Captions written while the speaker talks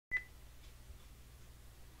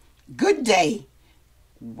Good day.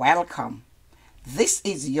 Welcome. This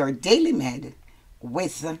is your Daily Med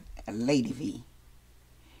with Lady V.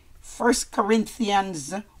 1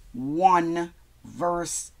 Corinthians 1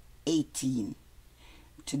 verse 18.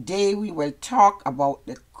 Today we will talk about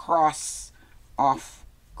the cross of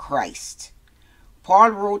Christ.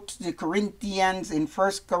 Paul wrote to the Corinthians in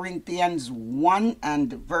 1 Corinthians 1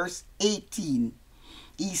 and verse 18.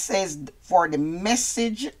 He says, "For the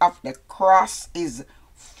message of the cross is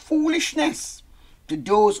foolishness to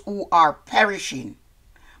those who are perishing,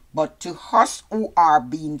 but to us who are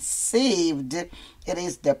being saved, it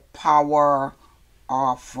is the power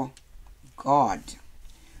of God."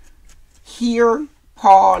 Here,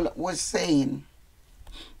 Paul was saying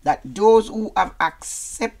that those who have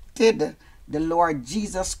accepted the Lord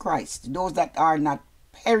Jesus Christ, those that are not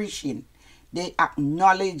perishing, they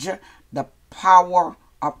acknowledge the power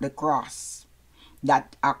of the cross.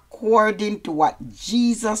 That according to what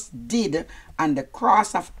Jesus did on the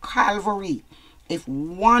cross of Calvary, if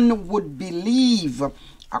one would believe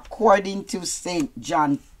according to St.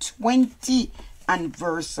 John 20 and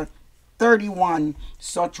verse 31,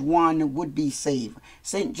 such one would be saved.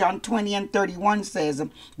 St. John 20 and 31 says,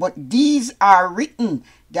 "But these are written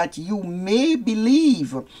that you may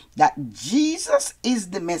believe that Jesus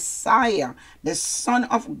is the Messiah, the Son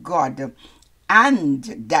of God,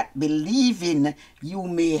 and that believing you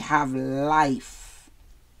may have life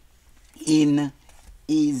in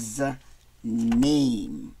his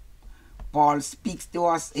name." Paul speaks to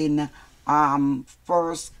us in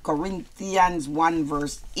 1 Corinthians 1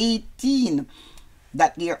 verse 18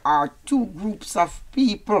 that there are two groups of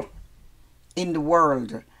people in the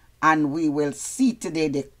world, and we will see today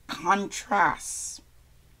the contrast,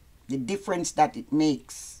 the difference that it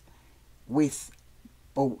makes with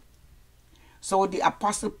both. So the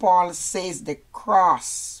Apostle Paul says the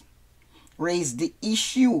cross raised the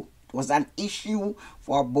issue. It was an issue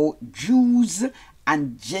for both Jews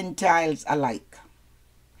and Gentiles alike.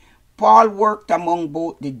 Paul worked among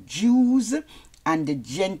both the Jews and the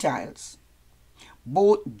Gentiles.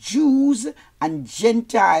 Both Jews and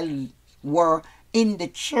Gentiles were in the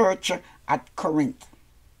church at Corinth.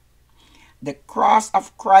 The cross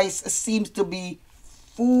of Christ seems to be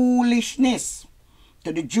foolishness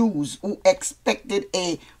to the Jews who expected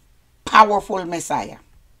a powerful Messiah,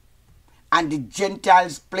 and the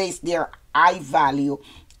Gentiles placed their high value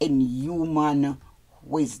in human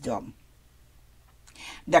wisdom.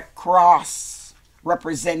 The cross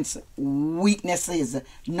represents weaknesses,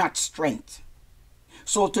 not strength.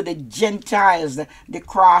 So to the Gentiles, the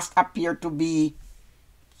cross appeared to be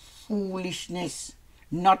foolishness,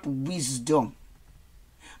 not wisdom.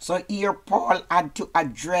 So here Paul had to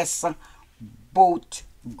address both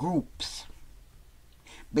groups,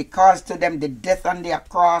 because to them the death on the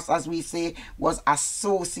cross, as we say, was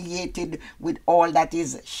associated with all that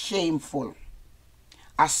is shameful,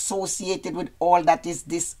 associated with all that is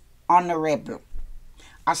dishonorable,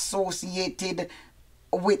 associated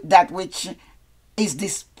with that which is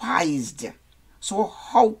despised. So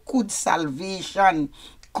how could salvation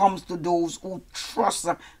come to those who trust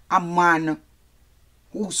a man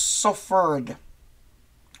who suffered,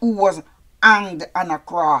 who was hanged on a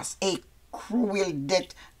cross, a cruel death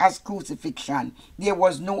as crucifixion? There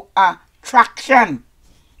was no attraction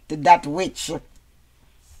to that which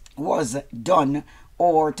was done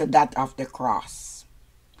or to that of the cross.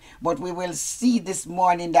 But we will see this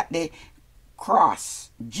morning that the cross,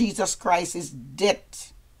 Jesus Christ's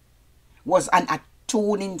death, was an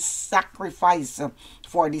atoning sacrifice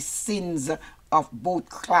for the sins of both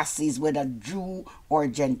classes, whether Jew or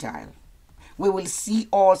Gentile. We will see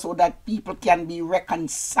also that people can be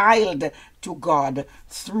reconciled to God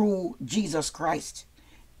through Jesus Christ.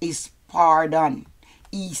 His pardon,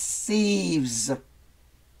 he saves,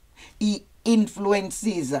 he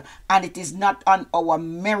influences, and it is not on our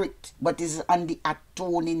merit, but is on the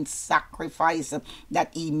atoning sacrifice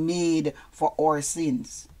that he made for our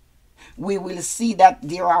sins. We will see that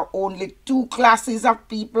there are only two classes of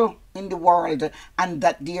people in the world, and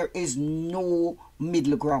that there is no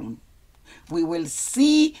middle ground. We will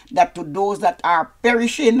see that to those that are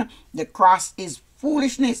perishing, the cross is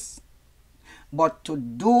foolishness. But to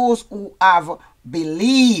those who have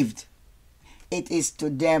believed, it is to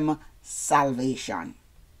them salvation.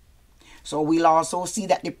 So we'll also see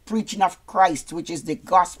that the preaching of Christ, which is the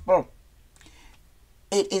gospel,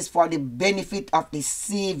 it is for the benefit of the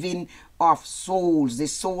saving of souls, the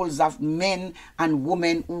souls of men and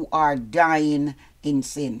women who are dying in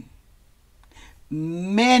sin.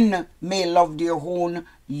 Men may love their own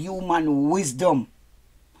human wisdom,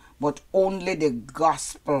 but only the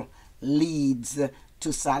gospel leads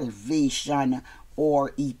to salvation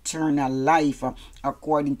or eternal life,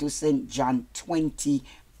 according to St. John 20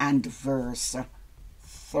 and verse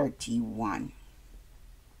 31.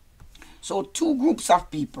 So two groups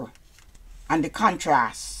of people, and the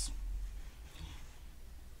contrast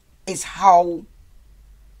is how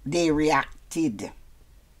they reacted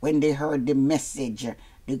when they heard the message,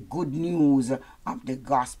 the good news of the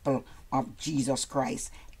gospel of Jesus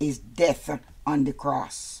Christ, his death on the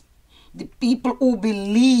cross. The people who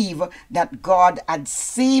believe that God had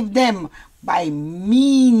saved them by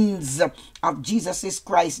means of Jesus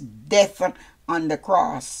Christ's death on the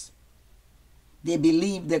cross, they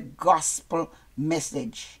believed the gospel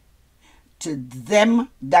message. To them,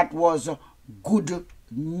 that was good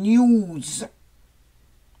news.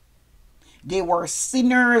 They were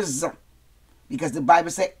sinners, because the Bible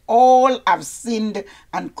says all have sinned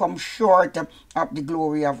and come short of the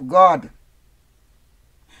glory of God.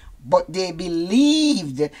 But they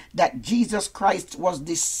believed that Jesus Christ was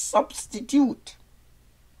the substitute,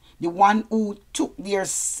 the one who took their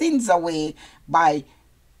sins away by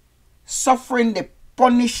suffering the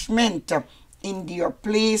punishment in their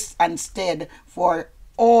place instead for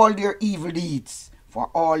all their evil deeds,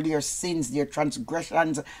 for all their sins, their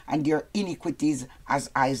transgressions, and their iniquities,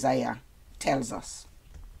 as Isaiah tells us.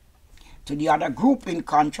 To the other group, in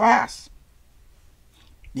contrast,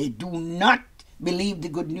 they do not believe the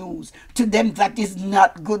good news. To them, that is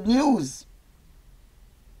not good news.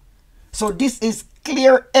 So this is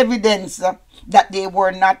clear evidence that they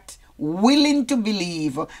were not willing to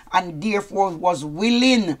believe, and therefore was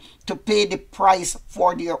willing to pay the price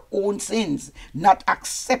for their own sins, not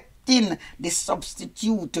accepting the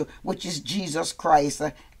substitute, which is Jesus Christ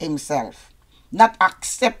himself, not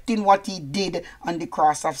accepting what he did on the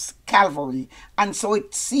cross of Calvary. And so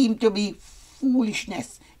it seemed to be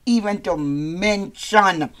foolishness even to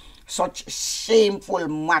mention such shameful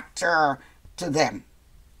matter to them.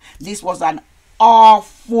 This was an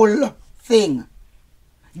awful thing.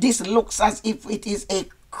 This looks as if it is a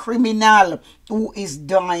criminal who is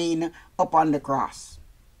dying upon the cross.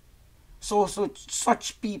 So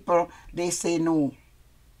such people, they say no.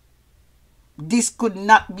 This could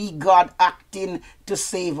not be God acting to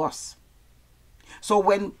save us. So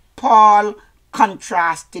when Paul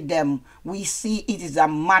contrasted them, we see it is a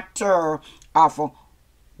matter of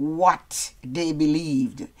what they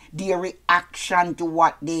believed, their reaction to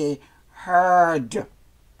what they heard.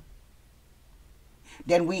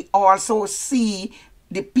 Then we also see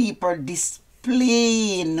the people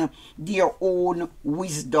displaying their own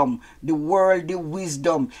wisdom, the worldly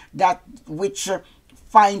wisdom, that which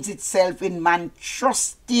finds itself in man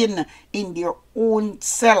trusting in their own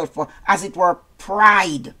self, as it were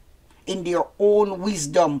pride in their own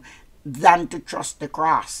wisdom, than to trust the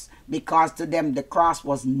cross, because to them the cross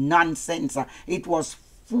was nonsense, it was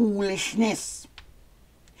foolishness.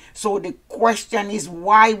 So the question is,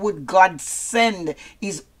 why would God send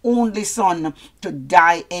his only son to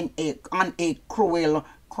die on a cruel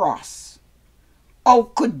cross? How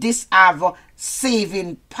could this have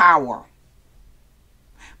saving power?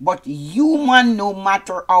 But human, no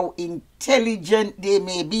matter how intelligent they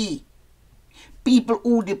may be, people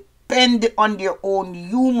who depend on their own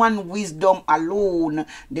human wisdom alone,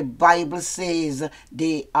 the Bible says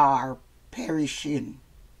they are perishing.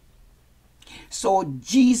 So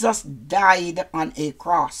Jesus died on a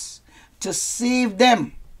cross to save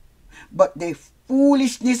them. But the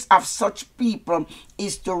foolishness of such people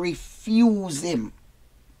is to refuse him.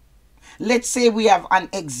 Let's say we have an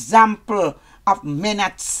example of men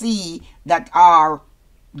at sea that are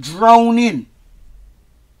drowning,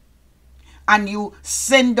 and you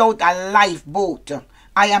send out a lifeboat.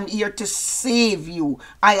 I am here to save you.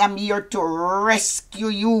 I am here to rescue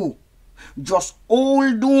you. Just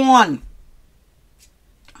hold on.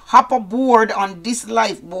 Hop aboard on this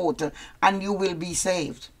lifeboat and you will be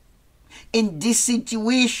saved. In this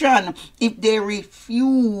situation, if they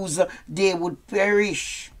refuse, they would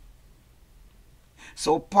perish.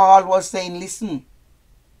 So Paul was saying, listen,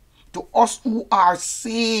 to us who are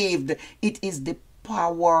saved, it is the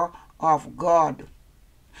power of God.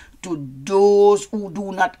 To those who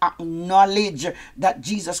do not acknowledge that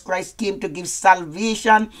Jesus Christ came to give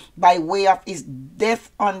salvation by way of his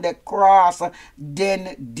death on the cross,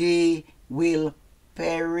 then they will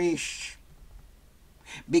perish.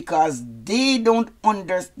 Because they don't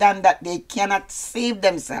understand that they cannot save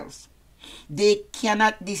themselves. They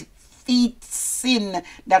cannot defeat sin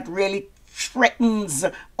that really threatens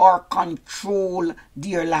or control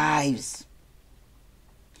their lives.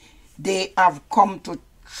 They have come to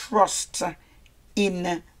trust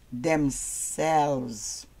in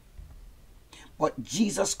themselves. but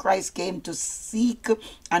Jesus Christ came to seek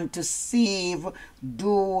and to save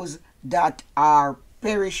those that are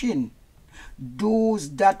perishing,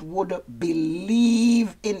 those that would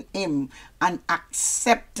believe in him and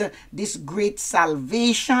accept this great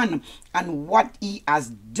salvation and what he has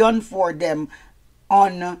done for them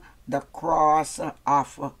on the cross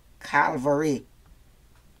of Calvary.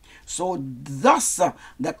 So thus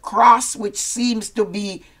the cross, which seems to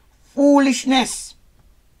be foolishness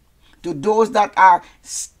to those that are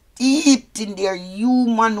steeped in their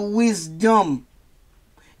human wisdom,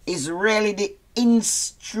 is really the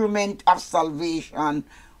instrument of salvation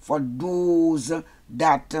for those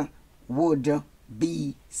that would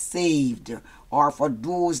be saved, or for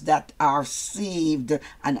those that are saved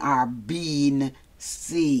and are being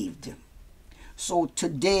saved. So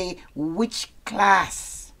today, which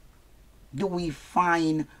class do we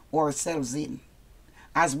find ourselves in?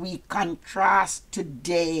 As we contrast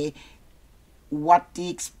today what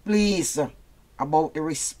takes place about the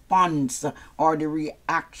response or the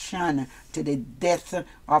reaction to the death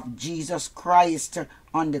of Jesus Christ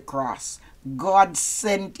on the cross. God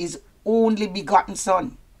sent his only begotten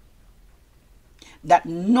Son, that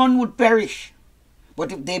none would perish,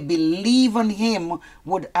 but if they believe on him,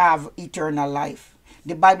 would have eternal life.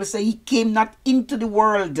 The Bible says he came not into the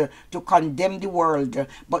world to condemn the world,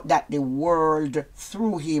 but that the world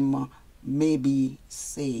through him may be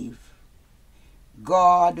saved.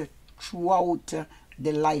 God threw out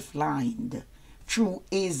the lifeline through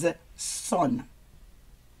his Son.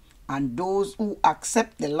 And those who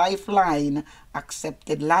accept the lifeline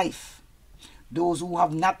accepted life. Those who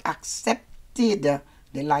have not accepted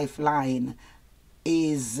the lifeline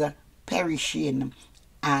is perishing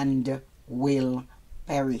and will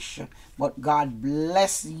perish. But God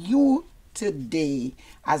bless you today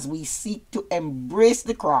as we seek to embrace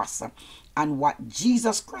the cross and what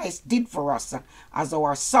Jesus Christ did for us as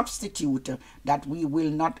our substitute, that we will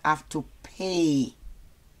not have to pay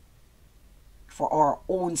for our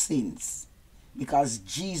own sins, because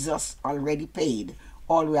Jesus already paid.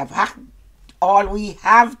 All we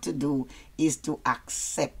have to do is to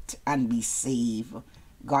accept and be saved.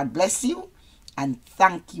 God bless you, and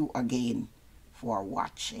thank you again for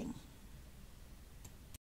watching.